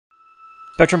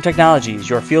Spectrum Technologies,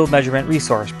 your field measurement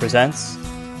resource, presents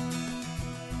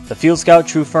the FieldScout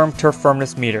TruFirm Turf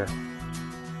Firmness Meter.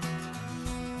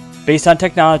 Based on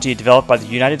technology developed by the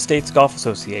United States Golf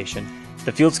Association,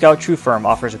 the FieldScout TruFirm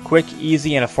offers a quick,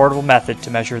 easy, and affordable method to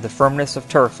measure the firmness of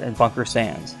turf and bunker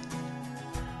sands.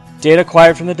 Data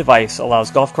acquired from the device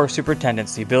allows golf course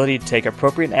superintendents the ability to take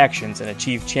appropriate actions and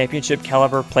achieve championship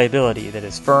caliber playability that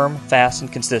is firm, fast,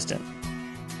 and consistent.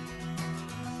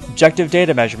 Objective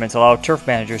data measurements allow turf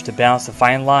managers to balance the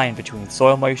fine line between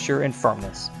soil moisture and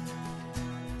firmness.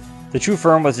 The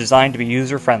TruFirm was designed to be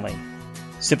user-friendly.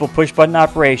 Simple push-button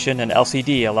operation and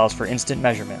LCD allows for instant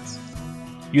measurements.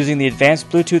 Using the advanced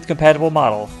Bluetooth-compatible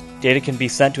model, data can be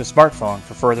sent to a smartphone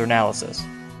for further analysis.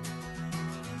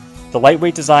 The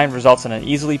lightweight design results in an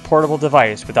easily portable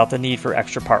device without the need for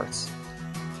extra parts.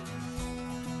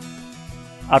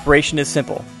 Operation is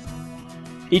simple.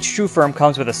 Each TruFirm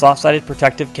comes with a soft-sided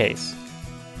protective case.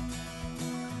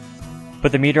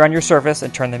 Put the meter on your surface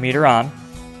and turn the meter on.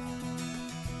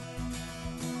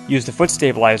 Use the foot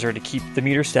stabilizer to keep the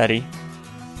meter steady.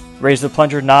 Raise the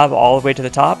plunger knob all the way to the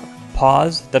top,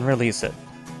 pause, then release it.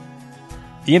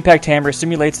 The impact hammer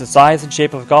simulates the size and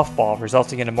shape of a golf ball,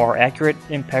 resulting in a more accurate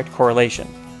impact correlation,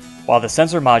 while the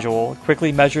sensor module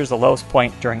quickly measures the lowest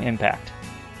point during impact.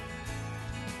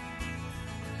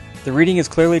 The reading is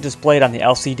clearly displayed on the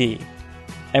LCD,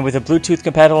 and with a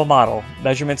Bluetooth-compatible model,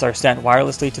 measurements are sent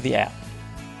wirelessly to the app.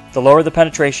 The lower the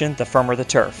penetration, the firmer the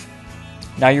turf.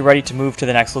 Now you're ready to move to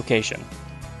the next location.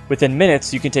 Within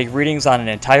minutes, you can take readings on an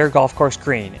entire golf course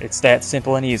green. It's that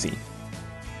simple and easy.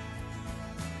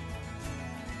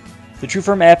 The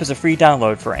TruFirm app is a free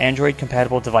download for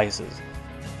Android-compatible devices.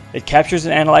 It captures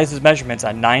and analyzes measurements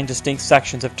on 9 distinct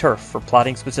sections of turf for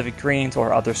plotting specific greens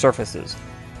or other surfaces.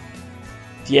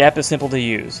 The app is simple to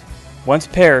use. Once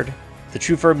paired, the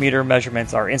TruFirm meter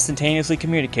measurements are instantaneously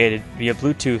communicated via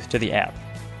Bluetooth to the app.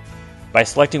 By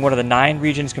selecting one of the 9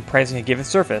 regions comprising a given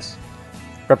surface,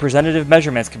 representative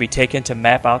measurements can be taken to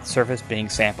map out the surface being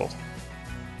sampled.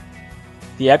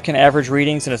 The app can average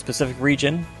readings in a specific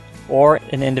region, or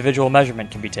an individual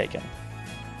measurement can be taken.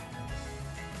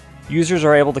 Users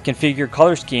are able to configure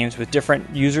color schemes with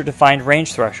different user-defined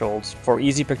range thresholds for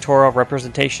easy pictorial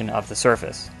representation of the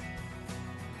surface.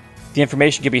 The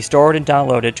information can be stored and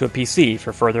downloaded to a PC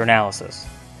for further analysis.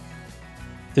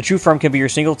 The TruFirm can be your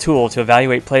single tool to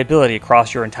evaluate playability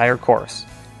across your entire course.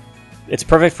 It's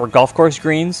perfect for golf course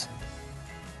greens,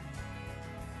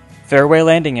 fairway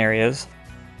landing areas,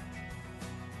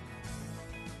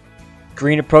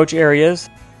 green approach areas,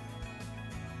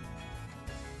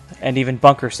 and even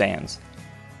bunker sands.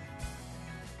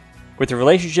 With the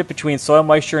relationship between soil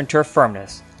moisture and turf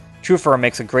firmness, TruFirm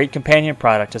makes a great companion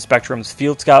product to Spectrum's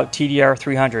FieldScout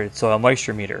TDR300 soil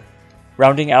moisture meter,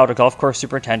 rounding out a golf course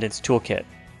superintendent's toolkit.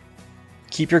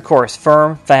 Keep your course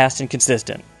firm, fast, and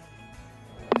consistent.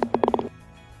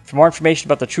 For more information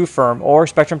about the TruFirm or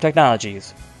Spectrum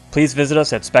Technologies, please visit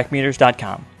us at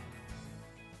specmeters.com.